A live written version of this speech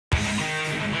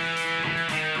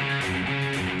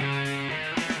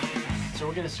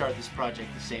going to start this project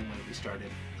the same way we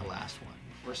started the last one.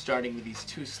 We're starting with these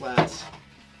two slats,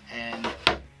 and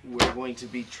we're going to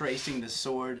be tracing the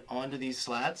sword onto these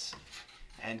slats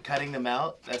and cutting them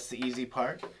out. That's the easy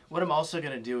part. What I'm also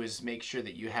going to do is make sure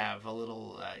that you have a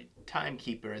little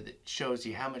timekeeper that shows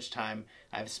you how much time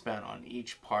I've spent on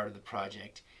each part of the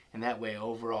project, and that way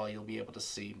overall you'll be able to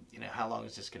see, how long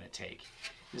is this going to take.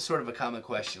 It's sort of a common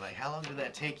question, like how long did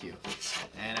that take you?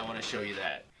 And I want to show you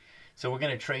that. So we're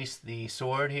going to trace the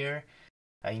sword here.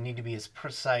 You need to be as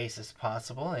precise as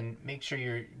possible and make sure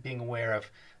you're being aware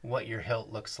of what your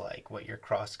hilt looks like, what your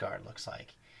crossguard looks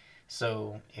like.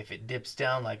 So if it dips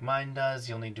down like mine does,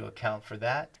 you'll need to account for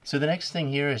that. So the next thing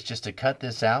here is just to cut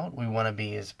this out. We want to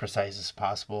be as precise as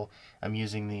possible. I'm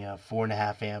using the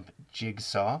 4.5 amp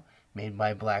jigsaw made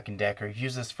by Black & Decker. I've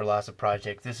used this for lots of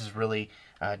projects. This is really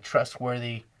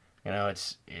trustworthy.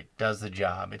 It does the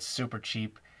job. It's super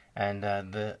cheap, and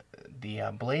the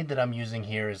blade that I'm using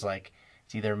here is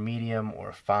it's either medium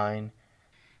or fine.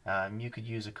 You could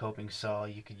use a coping saw.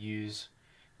 You could use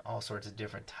all sorts of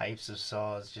different types of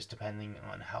saws, just depending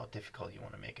on how difficult you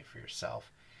want to make it for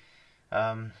yourself.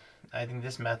 I think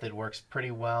this method works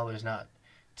pretty well. There's not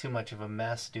too much of a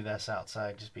mess. Do this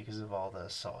outside just because of all the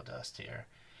sawdust here.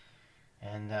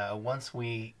 And once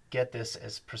we get this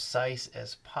as precise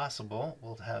as possible,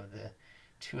 we'll have the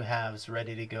two halves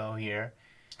ready to go here.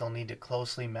 They'll need to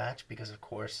closely match because, of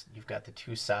course, you've got the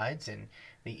two sides, and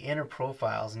the inner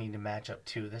profiles need to match up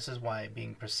too. This is why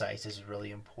being precise is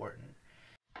really important.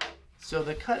 So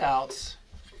the cutouts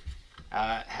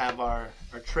have our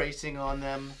tracing on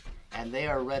them, and they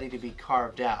are ready to be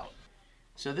carved out.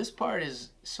 So this part is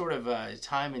sort of a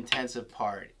time-intensive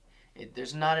part.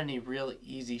 There's not any real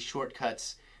easy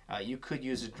shortcuts. You could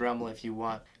use a Dremel if you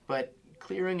want, but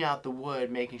clearing out the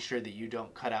wood, making sure that you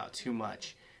don't cut out too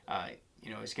much,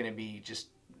 is going to be just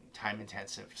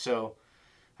time-intensive. So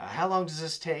how long does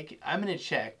this take? I'm going to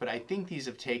check, but I think these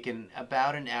have taken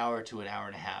about an hour to an hour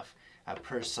and a half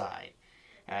per side.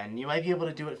 And you might be able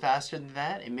to do it faster than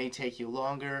that. It may take you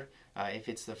longer if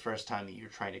it's the first time that you're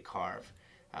trying to carve.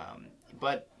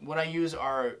 But what I use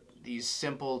are these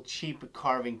simple, cheap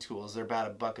carving tools. They're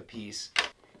about $1 a piece.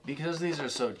 Because these are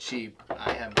so cheap,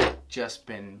 I have just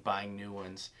been buying new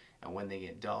ones when they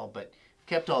get dull, but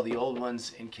kept all the old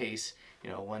ones in case,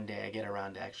 one day I get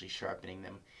around to actually sharpening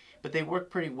them. But they work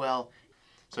pretty well.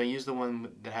 So I use the one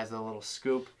that has the little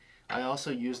scoop. I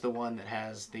also use the one that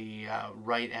has the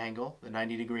right angle, the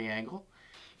 90-degree angle.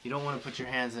 You don't want to put your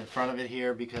hands in front of it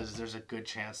here because there's a good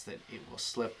chance that it will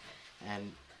slip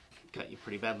and cut you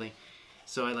pretty badly.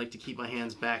 So I like to keep my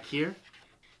hands back here.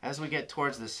 As we get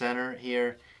towards the center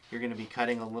here, you're going to be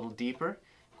cutting a little deeper.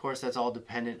 Of course, that's all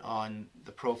dependent on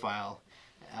the profile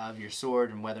of your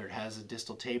sword and whether it has a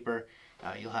distal taper.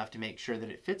 You'll have to make sure that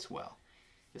it fits well.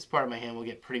 This part of my hand will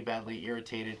get pretty badly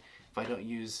irritated if I don't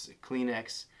use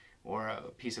Kleenex or a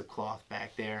piece of cloth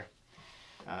back there.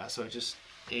 So it just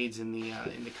aids in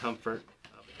the comfort.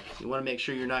 You want to make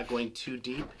sure you're not going too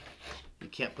deep. You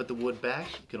can't put the wood back.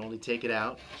 You can only take it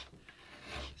out.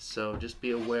 So just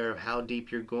be aware of how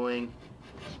deep you're going.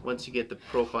 Once you get the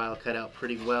profile cut out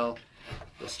pretty well,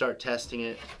 you'll start testing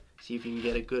it. See if you can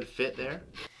get a good fit there.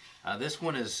 This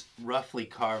one is roughly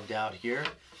carved out here.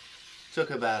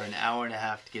 Took about an hour and a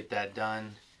half to get that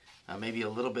done. Maybe a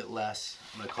little bit less.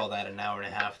 I'm going to call that an hour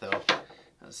and a half though.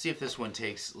 See if this one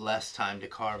takes less time to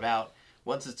carve out.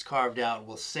 Once it's carved out,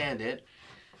 we'll sand it.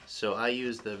 So I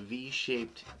use the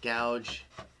V-shaped gouge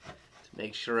to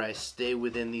make sure I stay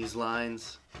within these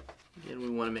lines. Again, we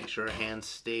want to make sure our hands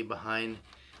stay behind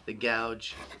the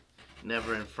gouge,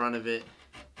 never in front of it.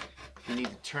 If you need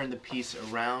to turn the piece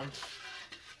around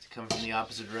to come from the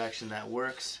opposite direction, that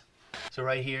works. So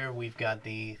right here we've got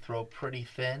the throat pretty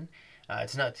thin.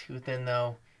 It's not too thin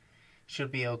though.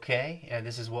 Should be okay.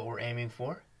 This is what we're aiming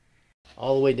for.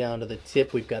 All the way down to the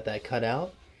tip we've got that cut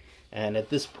out. And at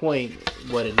this point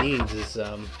what it needs is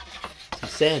some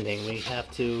sanding. We have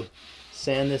to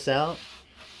sand this out,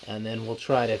 and then we'll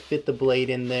try to fit the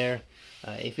blade in there.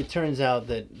 If it turns out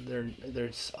that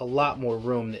there's a lot more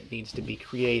room that needs to be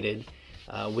created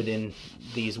within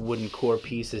these wooden core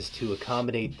pieces to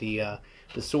accommodate the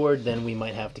sword, then we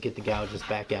might have to get the gouges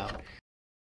back out.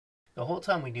 The whole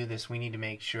time we do this, we need to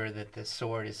make sure that the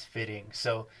sword is fitting.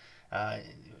 So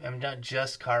I'm not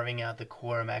just carving out the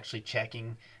core, I'm actually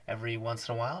checking every once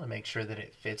in a while to make sure that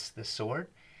it fits the sword.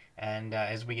 And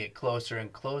as we get closer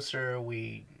and closer,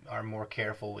 we are more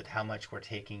careful with how much we're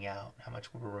taking out, how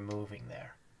much we're removing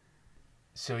there.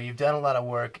 So you've done a lot of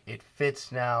work. It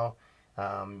fits now.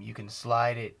 You can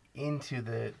slide it into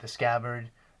the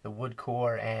scabbard, the wood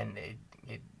core, and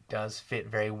it does fit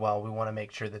very well. We want to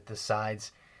make sure that the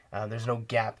sides There's no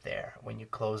gap there when you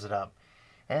close it up.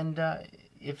 And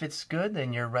if it's good,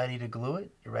 then you're ready to glue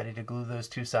it. You're ready to glue those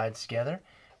two sides together.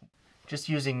 Just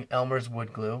using Elmer's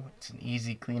wood glue. It's an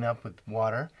easy cleanup with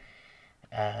water.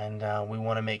 And we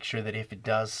want to make sure that if it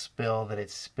does spill, that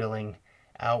it's spilling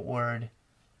outward,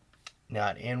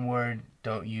 not inward.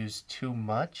 Don't use too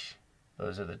much.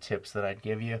 Those are the tips that I'd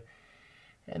give you.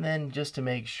 And then just to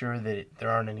make sure that there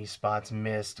aren't any spots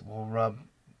missed, we'll rub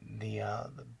the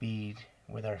bead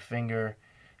with our finger.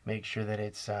 Make sure that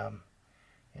it's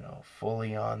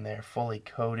fully on there, fully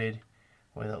coated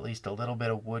with at least a little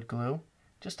bit of wood glue.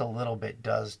 Just a little bit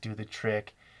does do the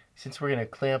trick. Since we're going to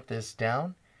clamp this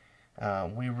down,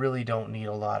 we really don't need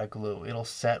a lot of glue. It'll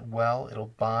set well.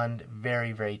 It'll bond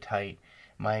very, very tight.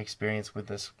 My experience with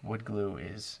this wood glue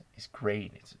is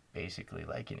great. It's basically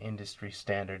like an industry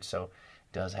standard, so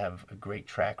it does have a great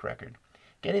track record.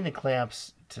 Getting the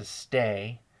clamps to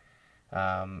stay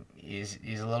is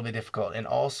a little bit difficult. And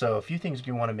also, a few things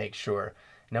you want to make sure.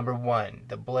 Number one,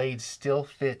 the blade still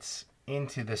fits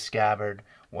into the scabbard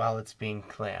while it's being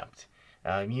clamped.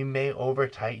 You may over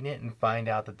tighten it and find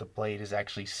out that the blade is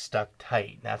actually stuck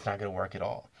tight. That's not going to work at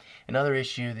all. Another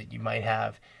issue that you might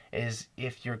have is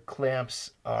if your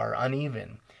clamps are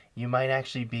uneven, you might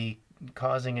actually be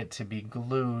causing it to be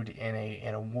glued in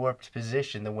a warped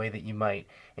position, the way that you might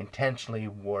intentionally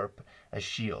warp a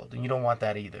shield. And you don't want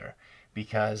that either,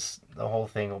 because the whole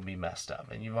thing will be messed up.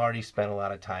 And you've already spent a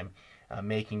lot of time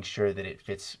making sure that it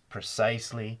fits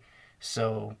precisely,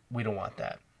 so we don't want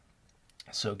that.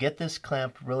 So get this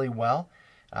clamped really well.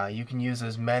 You can use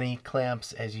as many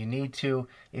clamps as you need to.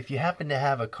 If you happen to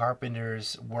have a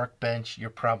carpenter's workbench, you're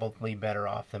probably better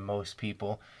off than most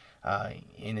people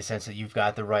in the sense that you've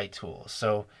got the right tools.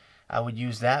 So I would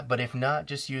use that, but if not,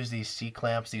 just use these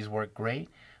C-clamps. These work great.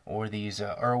 Or these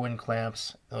Irwin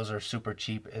clamps. Those are super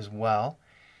cheap as well.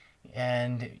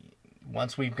 And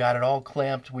once we've got it all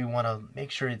clamped, we want to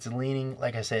make sure it's leaning,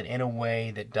 like I said, in a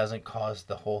way that doesn't cause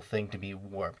the whole thing to be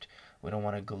warped. We don't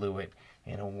want to glue it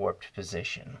in a warped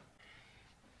position.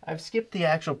 I've skipped the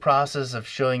actual process of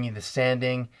showing you the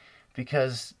sanding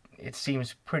because it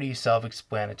seems pretty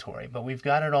self-explanatory, but we've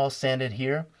got it all sanded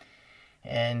here,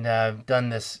 and I've done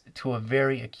this to a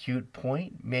very acute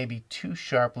point, maybe too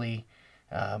sharply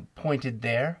pointed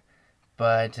there,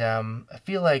 but I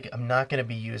feel like I'm not going to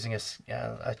be using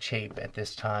a chape at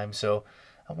this time, so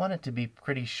I want it to be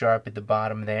pretty sharp at the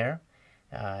bottom there.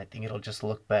 I think it'll just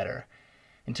look better.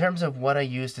 In terms of what I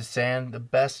use to sand, the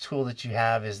best tool that you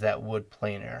have is that wood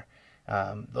planer.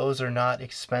 Those are not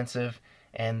expensive,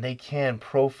 and they can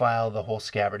profile the whole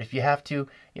scabbard. If you have to,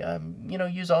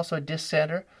 use also a disc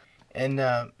sander.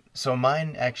 And so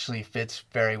mine actually fits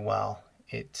very well.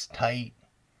 It's tight.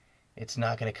 It's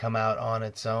not going to come out on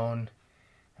its own.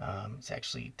 It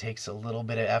actually takes a little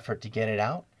bit of effort to get it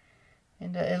out.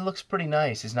 And it looks pretty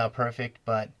nice. It's not perfect,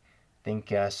 but I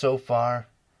think so far,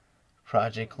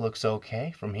 project looks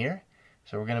okay from here.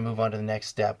 So we're going to move on to the next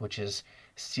step, which is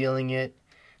sealing it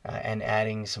and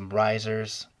adding some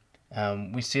risers.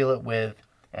 We seal it with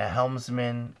a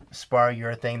Helmsman spar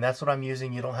urethane. That's what I'm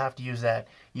using. You don't have to use that.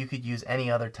 You could use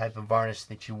any other type of varnish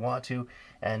that you want to.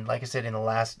 And like I said in the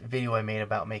last video I made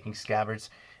about making scabbards,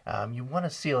 you want to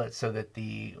seal it so that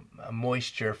the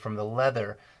moisture from the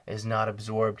leather is not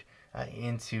absorbed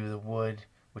into the wood,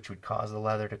 which would cause the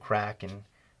leather to crack and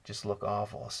just look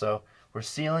awful. So we're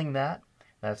sealing that.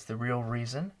 That's the real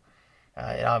reason.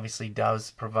 It obviously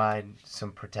does provide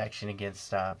some protection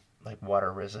against like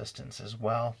water resistance as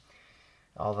well,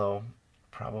 although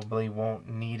probably won't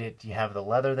need it. You have the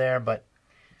leather there, but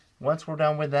once we're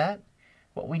done with that,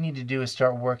 what we need to do is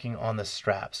start working on the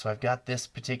strap. So I've got this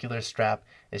particular strap.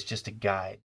 It's just a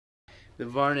guide. The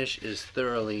varnish is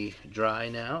thoroughly dry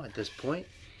now at this point,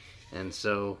 and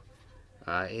so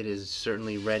it is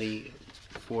certainly ready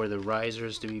for the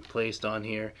risers to be placed on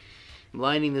here. I'm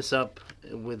lining this up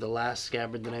with the last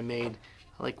scabbard that I made.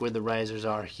 I like where the risers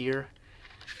are here,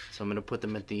 so I'm going to put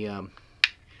them at the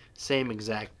same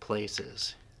exact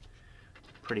places,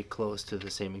 pretty close to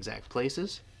the same exact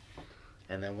places,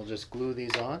 and then we'll just glue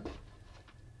these on.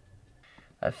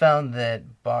 I found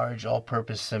that barge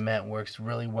all-purpose cement works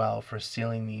really well for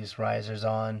sealing these risers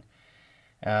on.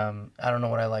 I don't know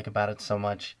what I like about it so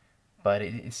much, but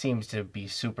it seems to be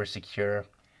super secure.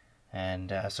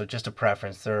 And so just a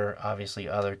preference. There are obviously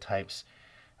other types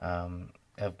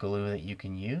of glue that you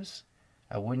can use.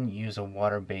 I wouldn't use a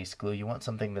water-based glue. You want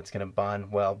something that's going to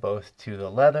bond well both to the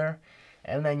leather,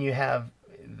 and then you have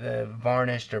the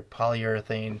varnished or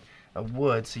polyurethane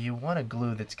wood, so you want a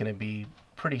glue that's going to be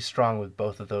pretty strong with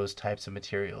both of those types of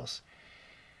materials.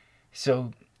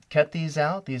 So cut these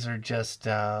out. These are just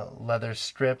leather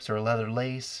strips or leather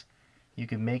lace. You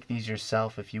can make these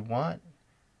yourself if you want,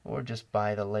 or just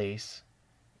buy the lace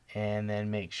and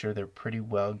then make sure they're pretty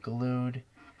well glued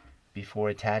before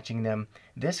attaching them.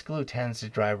 This glue tends to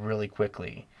dry really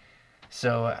quickly,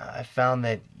 so I found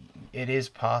that it is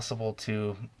possible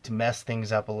to mess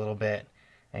things up a little bit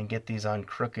and get these on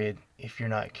crooked if you're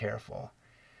not careful.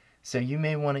 So you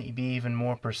may want to be even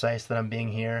more precise than I'm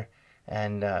being here,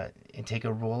 and take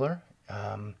a ruler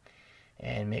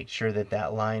and make sure that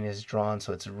that line is drawn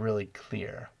so it's really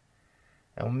clear.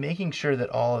 Now, making sure that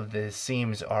all of the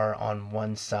seams are on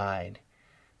one side.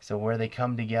 So where they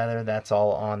come together, that's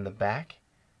all on the back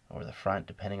or the front,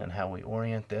 depending on how we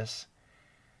orient this.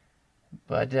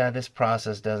 But this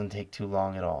process doesn't take too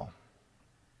long at all.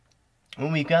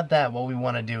 When we've got that, what we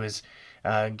want to do is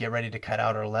get ready to cut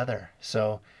out our leather.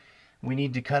 So we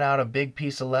need to cut out a big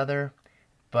piece of leather,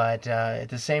 but at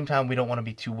the same time we don't want to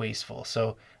be too wasteful.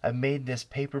 So I've made this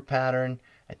paper pattern.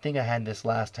 I think I had this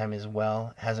last time as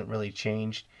well. It hasn't really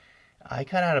changed. I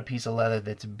cut out a piece of leather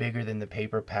that's bigger than the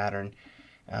paper pattern,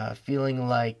 feeling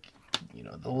like, you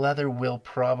know, the leather will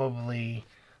probably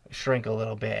shrink a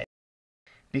little bit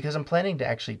because I'm planning to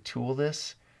actually tool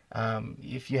this.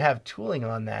 If you have tooling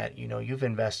on that, you know, you've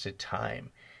invested time.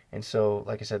 And so,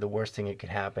 like I said, the worst thing that could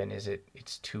happen is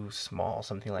it's too small,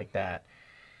 something like that.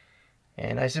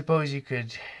 And I suppose you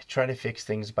could try to fix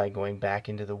things by going back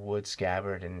into the wood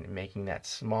scabbard and making that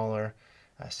smaller,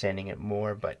 sanding it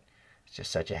more, but it's just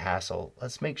such a hassle.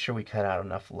 Let's make sure we cut out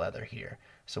enough leather here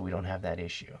so we don't have that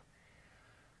issue.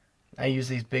 I use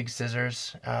these big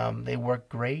scissors. They work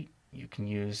great. You can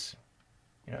use,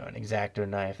 you know, an X-Acto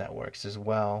knife. That works as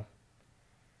well.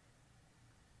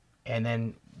 And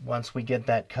then once we get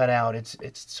that cut out, it's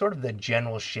sort of the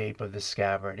general shape of the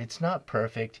scabbard. It's not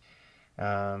perfect.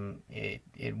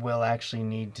 It will actually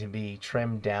need to be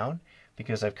trimmed down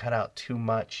because I've cut out too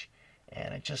much,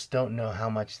 and I just don't know how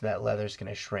much that leather is going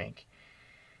to shrink.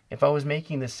 If I was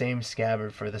making the same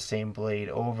scabbard for the same blade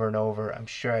over and over, I'm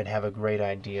sure I'd have a great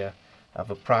idea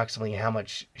of approximately how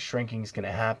much shrinking is going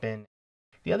to happen.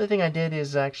 The other thing I did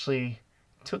is actually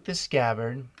took this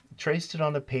scabbard, traced it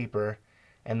on the paper,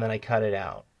 and then I cut it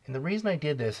out. And the reason I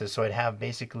did this is so I'd have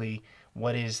basically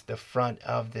what is the front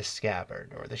of the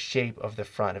scabbard, or the shape of the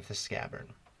front of the scabbard.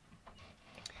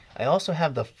 I also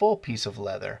have the full piece of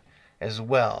leather as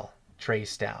well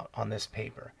traced out on this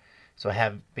paper. So I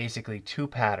have basically two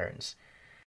patterns.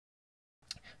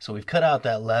 So we've cut out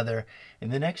that leather, and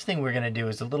the next thing we're going to do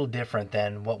is a little different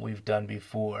than what we've done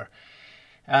before.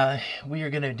 We are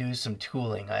going to do some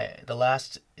tooling. The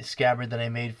last scabbard that I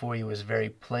made for you was very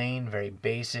plain, very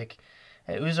basic.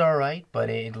 It was alright, but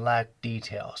it lacked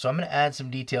detail. So I'm going to add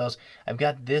some details. I've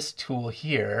got this tool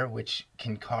here, which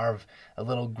can carve a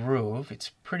little groove.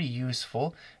 It's pretty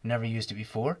useful. Never used it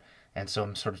before, and so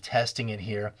I'm sort of testing it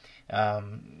here.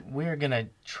 We're going to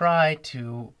try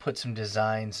to put some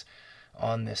designs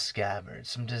on this scabbard,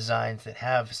 some designs that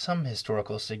have some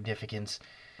historical significance.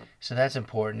 So that's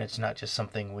important. It's not just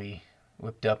something we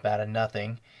whipped up out of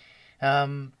nothing.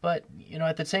 But, you know,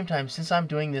 at the same time, since I'm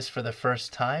doing this for the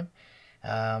first time,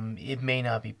 it may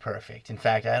not be perfect. In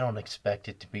fact, I don't expect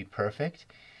it to be perfect.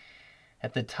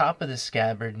 At the top of the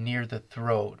scabbard near the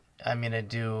throat, I'm going to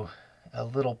do a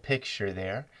little picture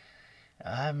there.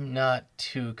 I'm not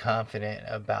too confident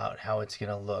about how it's going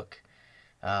to look.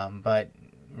 But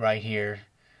right here,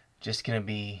 just going to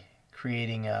be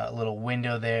creating a little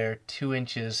window there, 2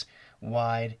 inches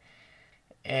wide.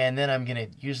 And then I'm going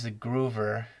to use the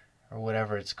groover, or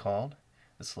whatever it's called,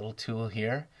 this little tool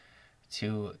here,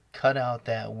 to cut out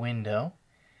that window.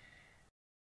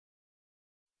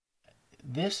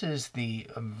 This is the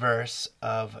verse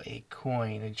of a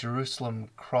coin. A Jerusalem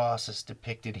cross is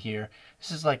depicted here. This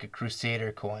is like a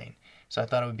Crusader coin. So I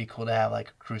thought it would be cool to have like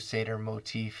a Crusader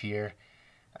motif here.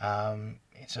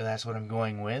 So that's what I'm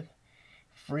going with.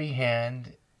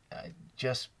 Freehand,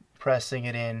 just pressing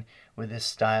it in with this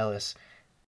stylus.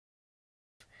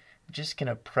 I'm just going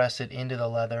to press it into the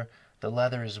leather. The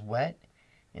leather is wet.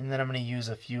 And then I'm going to use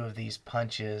a few of these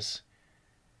punches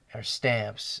or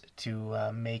stamps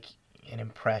to make an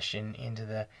impression into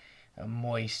the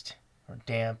moist or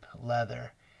damp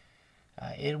leather.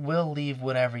 It will leave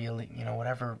whatever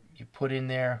whatever you put in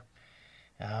there.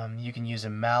 You can use a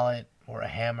mallet or a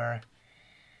hammer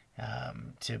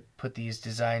to put these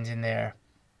designs in there,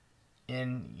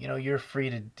 and you're free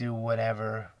to do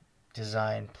whatever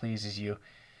design pleases you.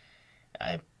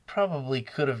 I probably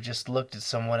could have just looked at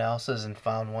someone else's and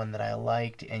found one that I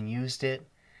liked and used it,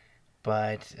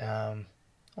 but I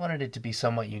wanted it to be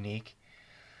somewhat unique.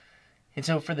 And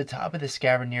so for the top of the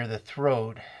scabbard near the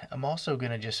throat, I'm also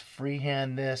going to just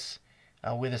freehand this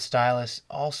with a stylus.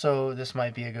 Also, this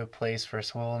might be a good place for a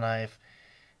swivel knife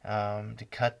to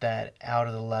cut that out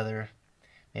of the leather,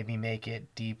 maybe make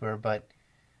it deeper, but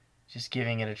just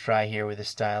giving it a try here with a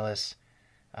stylus.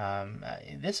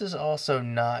 This is also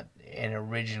not an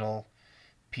original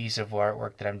piece of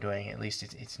artwork that I'm doing. At least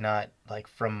it's not like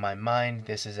from my mind.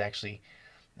 This is actually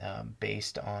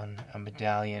based on a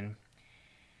medallion.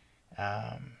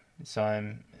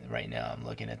 So right now I'm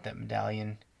looking at that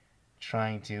medallion,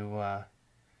 trying to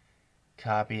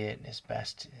copy it as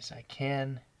best as I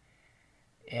can.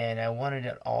 And I wanted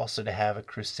it also to have a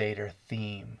Crusader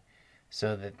theme,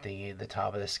 so that the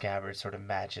top of the scabbard sort of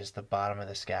matches the bottom of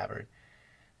the scabbard.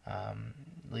 At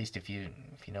least if you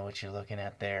know what you're looking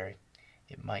at there,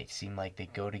 it might seem like they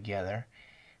go together.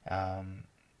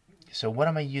 So what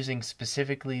am I using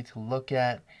specifically to look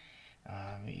at?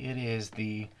 It is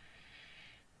the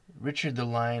Richard the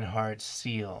Lionheart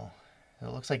seal. It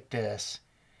looks like this,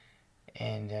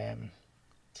 and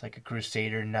it's like a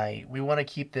Crusader knight. We want to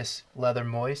keep this leather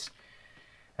moist,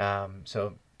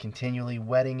 so continually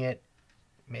wetting it,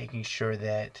 making sure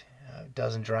that it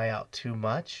doesn't dry out too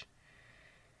much.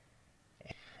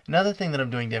 Another thing that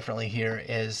I'm doing differently here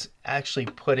is actually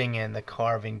putting in the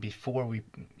carving before we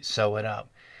sew it up.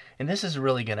 And this is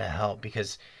really going to help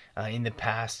because in the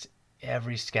past,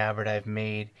 every scabbard I've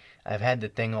made, I've had the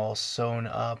thing all sewn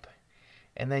up,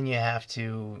 and then you have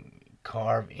to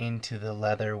carve into the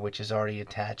leather, which is already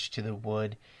attached to the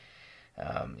wood.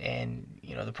 And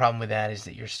you know, the problem with that is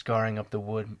that you're scarring up the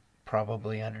wood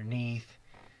probably underneath,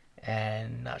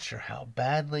 and not sure how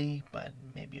badly, but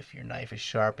maybe if your knife is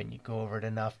sharp and you go over it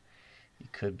enough, you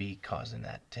could be causing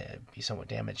that to be somewhat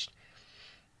damaged.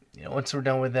 You know, once we're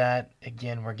done with that,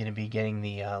 again, we're going to be getting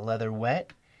the leather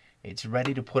wet. It's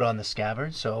ready to put on the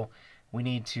scabbard, so we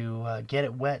need to get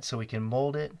it wet so we can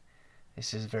mold it.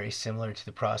 This is very similar to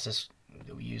the process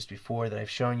that we used before that I've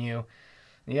shown you.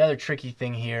 The other tricky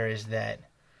thing here is that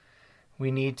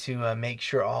we need to make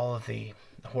sure all of the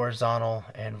horizontal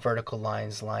and vertical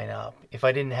lines line up. If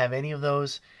I didn't have any of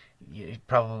those, it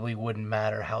probably wouldn't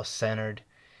matter how centered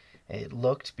it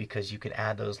looked, because you could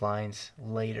add those lines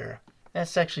later.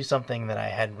 That's actually something that I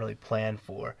hadn't really planned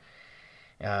for.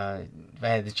 If I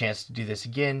had the chance to do this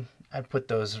again, I'd put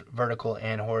those vertical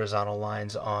and horizontal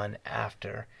lines on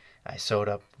after I sewed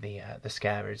up the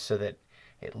scabbard, so that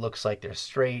it looks like they're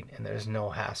straight and there's no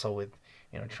hassle with,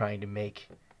 you know, trying to make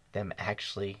them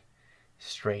actually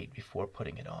straight before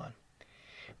putting it on.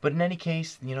 But in any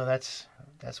case, you know, that's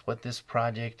what this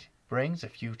project brings, a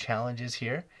few challenges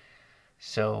here.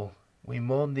 So we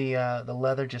mold the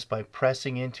leather just by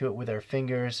pressing into it with our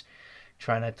fingers,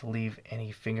 try not to leave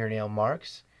any fingernail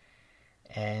marks,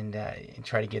 and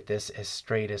try to get this as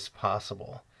straight as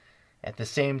possible. At the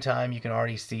same time, you can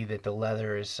already see that the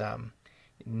leather is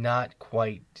not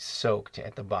quite soaked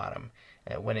at the bottom.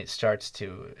 When it starts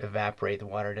to evaporate, the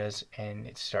water does, and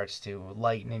it starts to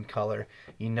lighten in color,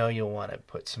 you know you'll want to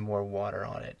put some more water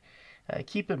on it.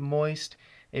 Keep it moist.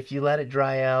 If you let it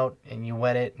dry out and you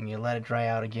wet it and you let it dry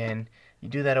out again, you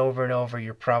do that over and over,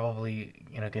 you're probably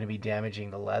going to be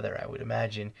damaging the leather. I would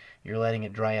imagine you're letting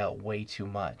it dry out way too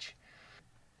much.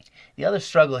 The other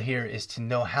struggle here is to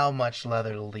know how much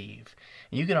leather to leave.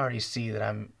 You can already see that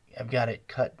I've got it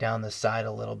cut down the side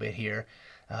a little bit here,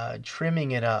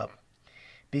 trimming it up,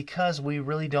 because we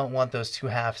really don't want those two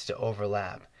halves to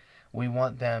overlap. We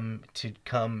want them to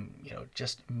come, you know,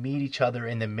 just meet each other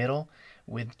in the middle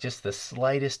with just the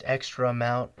slightest extra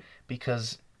amount,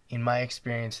 because in my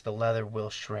experience the leather will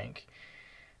shrink.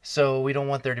 So we don't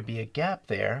want there to be a gap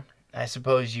there. I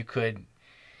suppose you could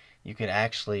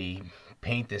actually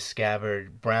paint this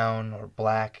scabbard brown or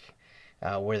black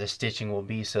where the stitching will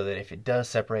be, so that if it does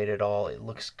separate at all, it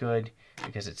looks good,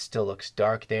 because it still looks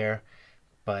dark there.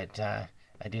 But I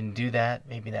didn't do that.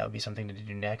 Maybe that would be something to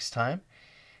do next time.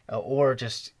 Or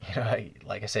just, you know,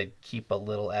 like I said, keep a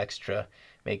little extra.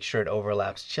 Make sure it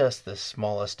overlaps just the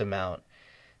smallest amount,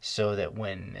 so that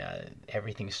when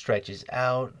everything stretches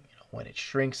out, you know, when it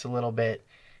shrinks a little bit,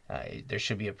 there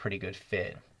should be a pretty good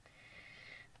fit.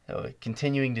 So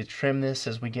continuing to trim this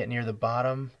as we get near the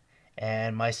bottom,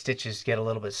 and my stitches get a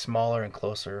little bit smaller and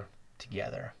closer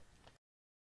together.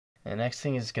 The next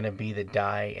thing is going to be the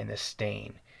dye and the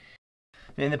stain.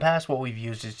 In the past, what we've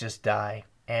used is just dye,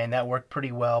 and that worked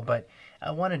pretty well, but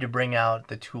I wanted to bring out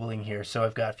the tooling here. So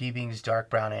I've got Phoebe's dark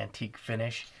brown antique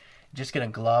finish. Just going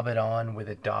to glob it on with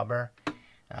a dauber.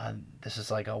 This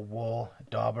is like a wool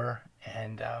dauber,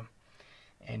 and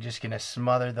just going to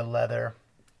smother the leather,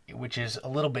 which is a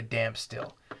little bit damp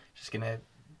still. Just going to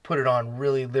put it on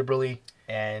really liberally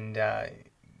and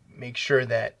make sure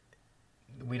that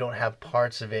we don't have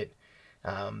parts of it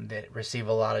that receive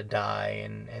a lot of dye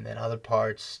and then other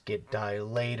parts get dye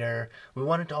later. We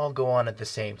want it to all go on at the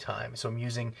same time. So I'm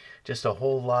using just a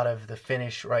whole lot of the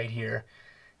finish right here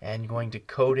and going to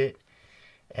coat it,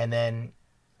 and then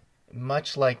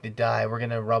much like the dye, we're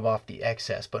going to rub off the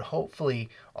excess, but hopefully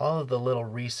all of the little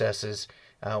recesses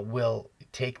will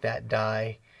take that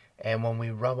dye, and when we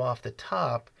rub off the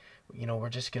top, we're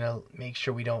just going to make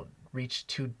sure we don't reach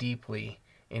too deeply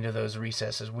into those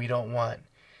recesses. We don't want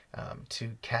to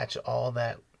catch all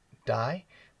that dye.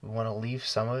 We want to leave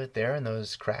some of it there in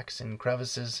those cracks and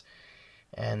crevices,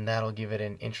 and that'll give it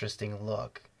an interesting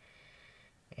look.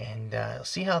 And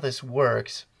see how this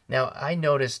works. Now, I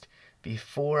noticed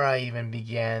before I even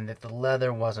began that the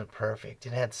leather wasn't perfect.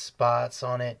 It had spots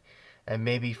on it, and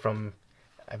maybe from,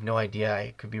 I have no idea,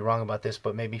 I could be wrong about this,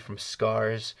 but maybe from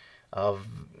scars of,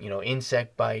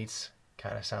 insect bites.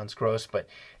 Kind of sounds gross, but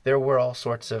there were all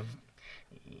sorts of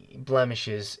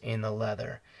blemishes in the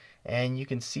leather. And you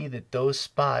can see that those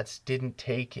spots didn't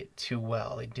take it too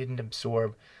well. They didn't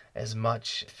absorb as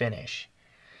much finish.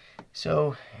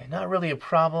 So, not really a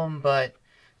problem, but,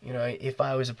 if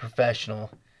I was a professional,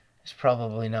 there's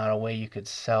probably not a way you could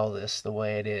sell this the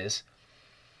way it is.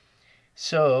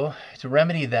 So, to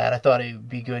remedy that, I thought it would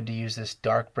be good to use this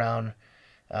dark brown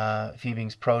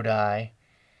Fiebing's Pro Dye,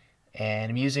 and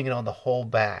I'm using it on the whole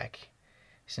back.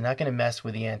 So, not going to mess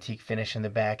with the antique finish in the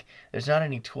back. There's not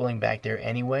any tooling back there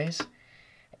anyways,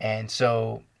 and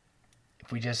so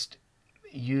if we just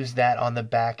use that on the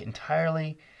back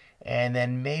entirely, and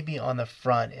then maybe on the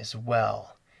front as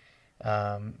well.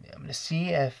 I'm going to see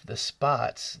if the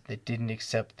spots that didn't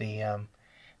accept the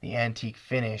antique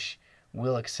finish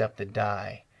will accept the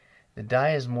dye. The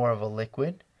dye is more of a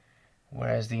liquid,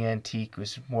 whereas the antique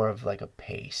was more of like a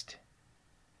paste.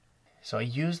 So I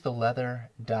used the leather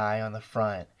dye on the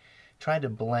front, tried to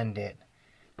blend it,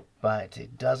 but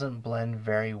it doesn't blend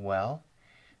very well.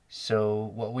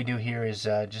 So what we do here is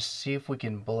just see if we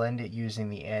can blend it using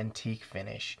the antique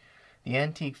finish. The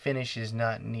antique finish is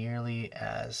not nearly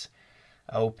as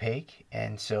opaque,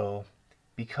 and so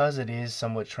because it is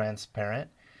somewhat transparent,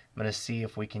 I'm going to see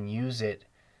if we can use it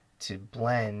to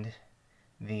blend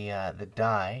the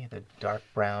dye, the dark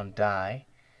brown dye.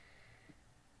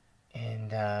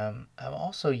 And I've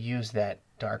also used that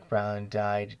dark brown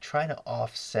dye to try to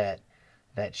offset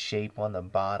that shape on the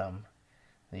bottom.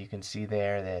 You can see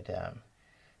there that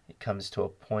it comes to a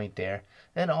point there.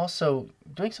 Then also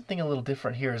doing something a little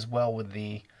different here as well with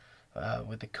the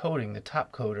coating, the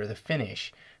top coat or the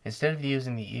finish. Instead of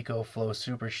using the EcoFlow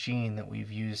Super Sheen that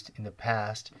we've used in the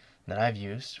past, that I've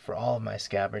used for all of my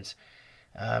scabbards,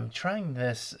 I'm trying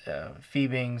this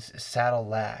Fiebing's Saddle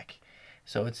Lac.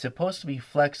 So it's supposed to be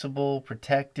flexible,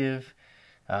 protective,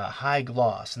 high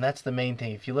gloss, and that's the main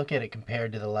thing. If you look at it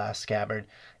compared to the last Scabbard,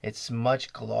 it's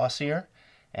much glossier,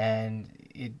 and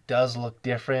it does look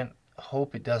different. I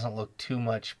hope it doesn't look too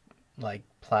much like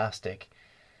plastic,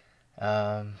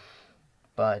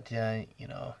 but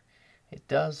it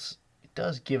does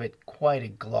give it quite a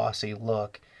glossy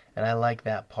look, and I like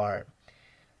that part.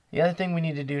 The other thing we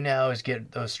need to do now is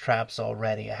get those straps all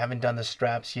ready. I haven't done the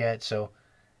straps yet, so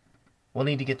we'll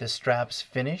need to get the straps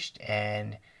finished,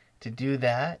 and to do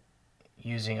that,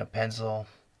 using a pencil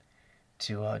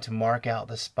to mark out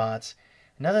the spots.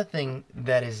 Another thing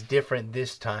that is different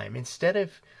this time, instead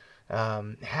of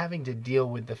having to deal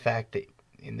with the fact that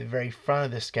in the very front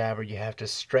of the scabbard you have to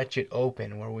stretch it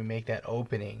open where we make that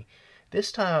opening,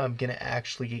 this time I'm going to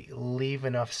actually leave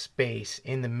enough space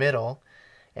in the middle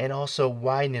and also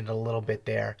widen it a little bit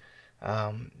there.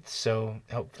 So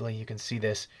hopefully you can see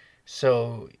this.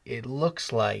 So it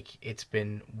looks like it's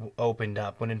been opened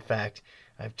up when in fact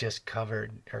I've just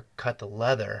covered or cut the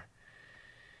leather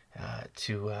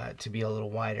to be a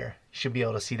little wider. You should be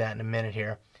able to see that in a minute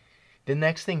here. The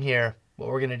next thing here, what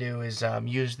we're going to do is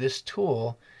use this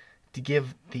tool to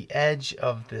give the edge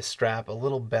of the strap a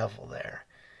little bevel there.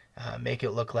 Make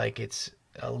it look like it's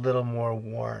a little more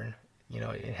worn.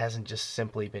 It hasn't just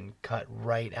simply been cut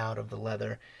right out of the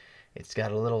leather. It's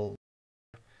got a little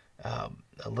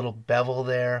bevel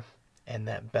there, and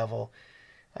that bevel,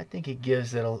 I think it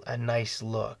gives it a nice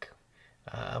look,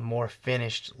 a more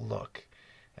finished look,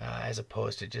 as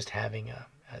opposed to just having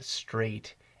a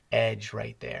straight edge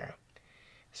right there.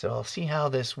 So I'll see how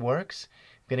this works.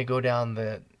 I'm going to go down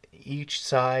each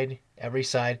side, every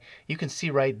side. You can see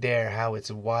right there how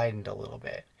it's widened a little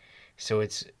bit. So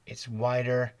it's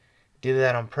wider. Did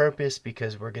that on purpose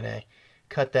because we're going to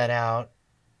cut that out.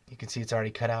 You can see it's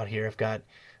already cut out here. I've got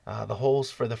the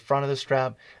holes for the front of the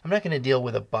strap. I'm not going to deal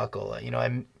with a buckle.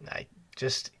 I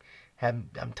just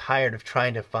I'm tired of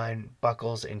trying to find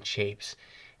buckles and chapes.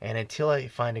 And until I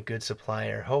find a good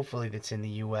supplier, hopefully that's in the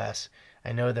U.S.,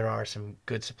 I know there are some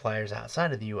good suppliers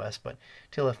outside of the U.S., but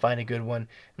until I find a good one,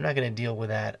 I'm not going to deal with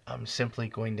that. I'm simply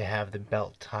going to have the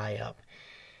belt tie up.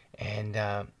 And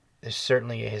there's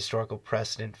certainly a historical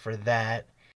precedent for that.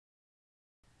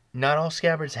 Not all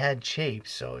scabbards had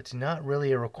chapes, so it's not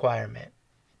really a requirement.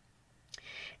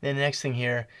 Then the next thing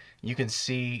here, you can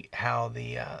see how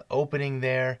the opening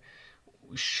there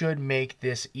should make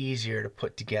this easier to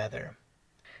put together.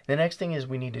 The next thing is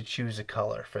we need to choose a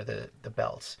color for the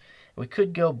belts. We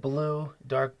could go blue,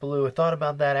 dark blue. I thought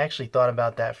about that. I actually thought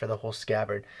about that for the whole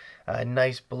scabbard. A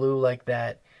nice blue like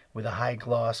that with a high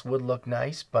gloss would look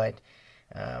nice, but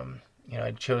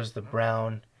I chose the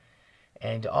brown.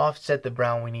 And to offset the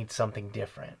brown, we need something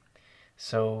different.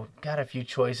 So got a few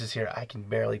choices here. I can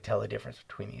barely tell the difference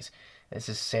between these. This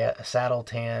is saddle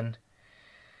tan.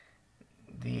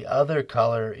 The other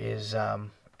color is, I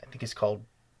think it's called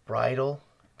bridal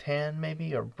tan,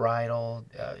 maybe, or bridal,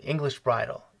 English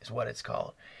bridal is what it's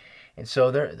called. And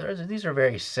so these are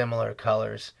very similar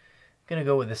colors. I'm going to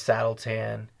go with the saddle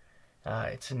tan.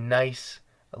 It's a nice,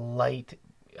 light,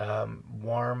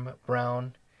 warm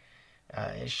brown.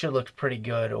 It should look pretty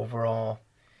good overall.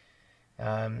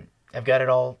 I've got it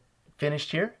all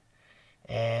finished here,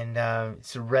 and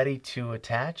it's ready to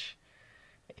attach.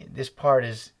 This part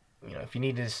is, if you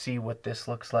need to see what this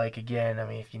looks like again,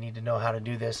 if you need to know how to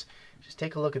do this, just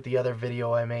take a look at the other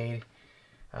video I made.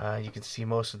 You can see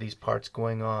most of these parts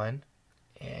going on,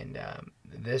 and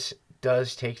this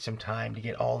does take some time to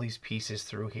get all these pieces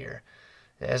through here.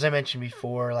 As I mentioned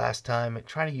before last time, I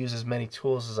try to use as many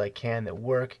tools as I can that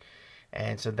work.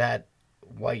 And so that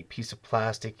white piece of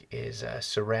plastic is a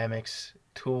ceramics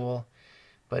tool,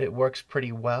 but it works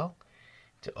pretty well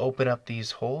to open up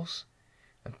these holes.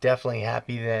 I'm definitely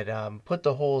happy that put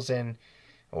the holes in,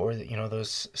 or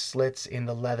those slits in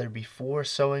the leather before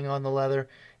sewing on the leather.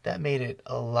 That made it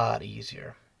a lot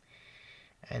easier.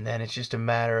 And then it's just a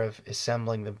matter of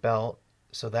assembling the belt.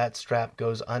 So that strap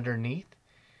goes underneath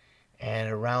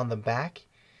and around the back,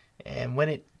 and when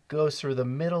it goes through the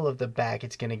middle of the back,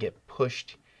 it's going to get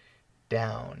pushed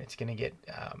down. It's going to get,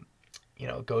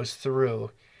 it goes through,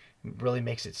 really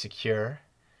makes it secure.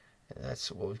 And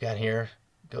that's what we've got here.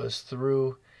 Goes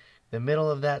through the middle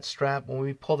of that strap. When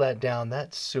we pull that down,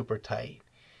 that's super tight.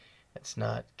 It's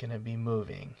not going to be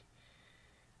moving.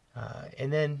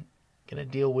 And then going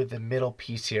to deal with the middle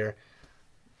piece here.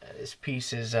 This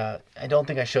piece is, I don't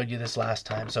think I showed you this last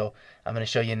time, so I'm going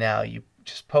to show you now. You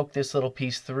just poke this little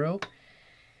piece through,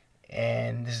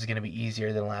 and this is going to be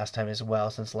easier than last time as well,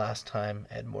 since last time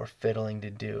I had more fiddling to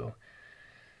do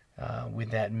with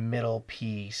that middle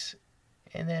piece.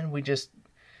 And then we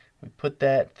put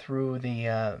that through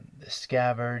the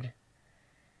scabbard.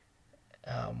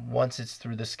 Once it's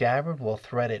through the scabbard, we'll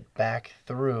thread it back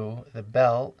through the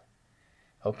belt.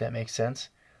 Hope that makes sense.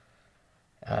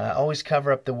 Always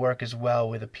cover up the work as well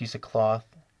with a piece of cloth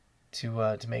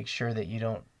to make sure that you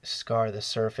don't scar the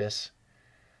surface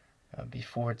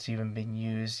before it's even been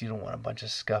used. You don't want a bunch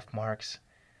of scuff marks,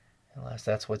 unless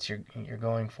that's what you're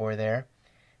going for there,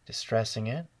 distressing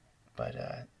it. But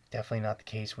definitely not the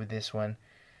case with this one.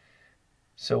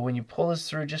 So when you pull this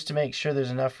through, just to make sure there's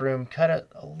enough room, cut it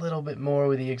a little bit more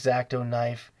with the X-Acto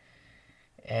knife,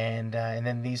 and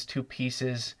then these two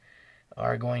pieces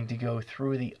are going to go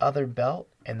through the other belt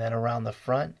and then around the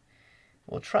front.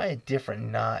 We'll try a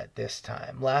different knot this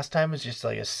time. Last time was just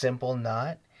like a simple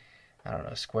knot, I don't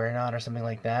know, square knot or something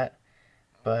like that.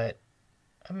 But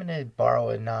I'm going to borrow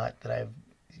a knot that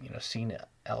I've seen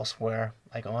elsewhere,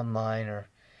 like online or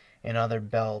in other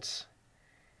belts,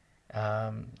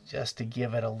 just to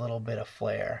give it a little bit of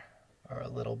flair, or a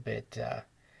little bit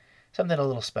something a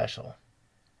little special,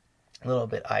 a little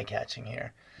bit eye-catching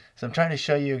here. So I'm trying to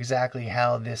show you exactly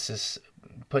how this is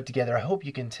put together. I hope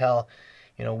you can tell,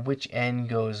 which end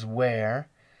goes where.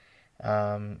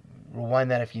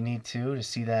 Rewind that if you need to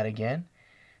see that again.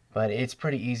 But it's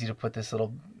pretty easy to put this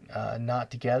little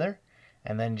knot together,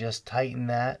 and then just tighten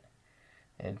that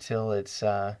until it's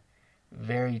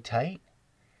very tight.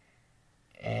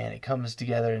 And it comes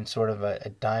together in sort of a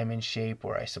diamond shape,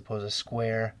 or I suppose a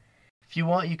square. If you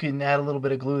want, you can add a little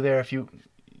bit of glue there if you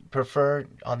prefer,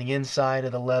 on the inside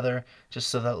of the leather, just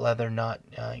so that leather knot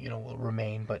will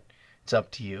remain, but it's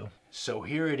up to you. So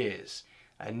here it is,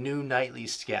 a new nightly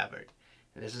scabbard.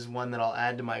 And this is one that I'll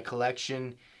add to my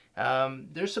collection.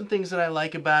 There's some things that I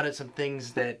like about it, some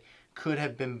things that could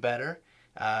have been better.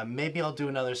 Maybe I'll do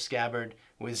another scabbard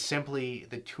with simply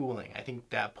the tooling. I think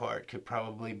that part could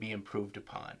probably be improved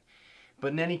upon.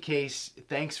 But in any case,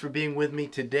 thanks for being with me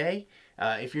today.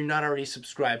 If you're not already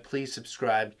subscribed, please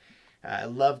subscribe. I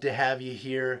love to have you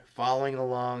here following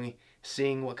along,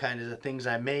 seeing what kind of things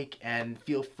I make, and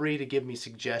feel free to give me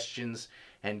suggestions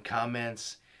and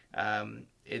comments.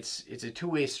 It's a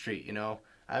two-way street, you know.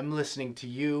 I'm listening to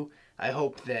you. I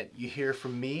hope that you hear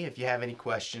from me if you have any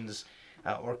questions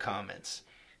or comments.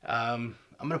 I'm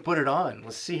gonna put it on.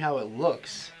 Let's see how it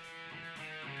looks.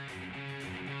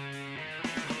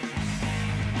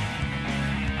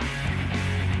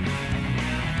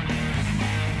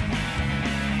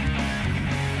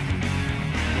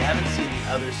 If you haven't seen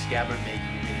the other Scabbard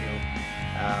making video,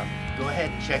 go ahead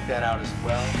and check that out as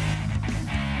well.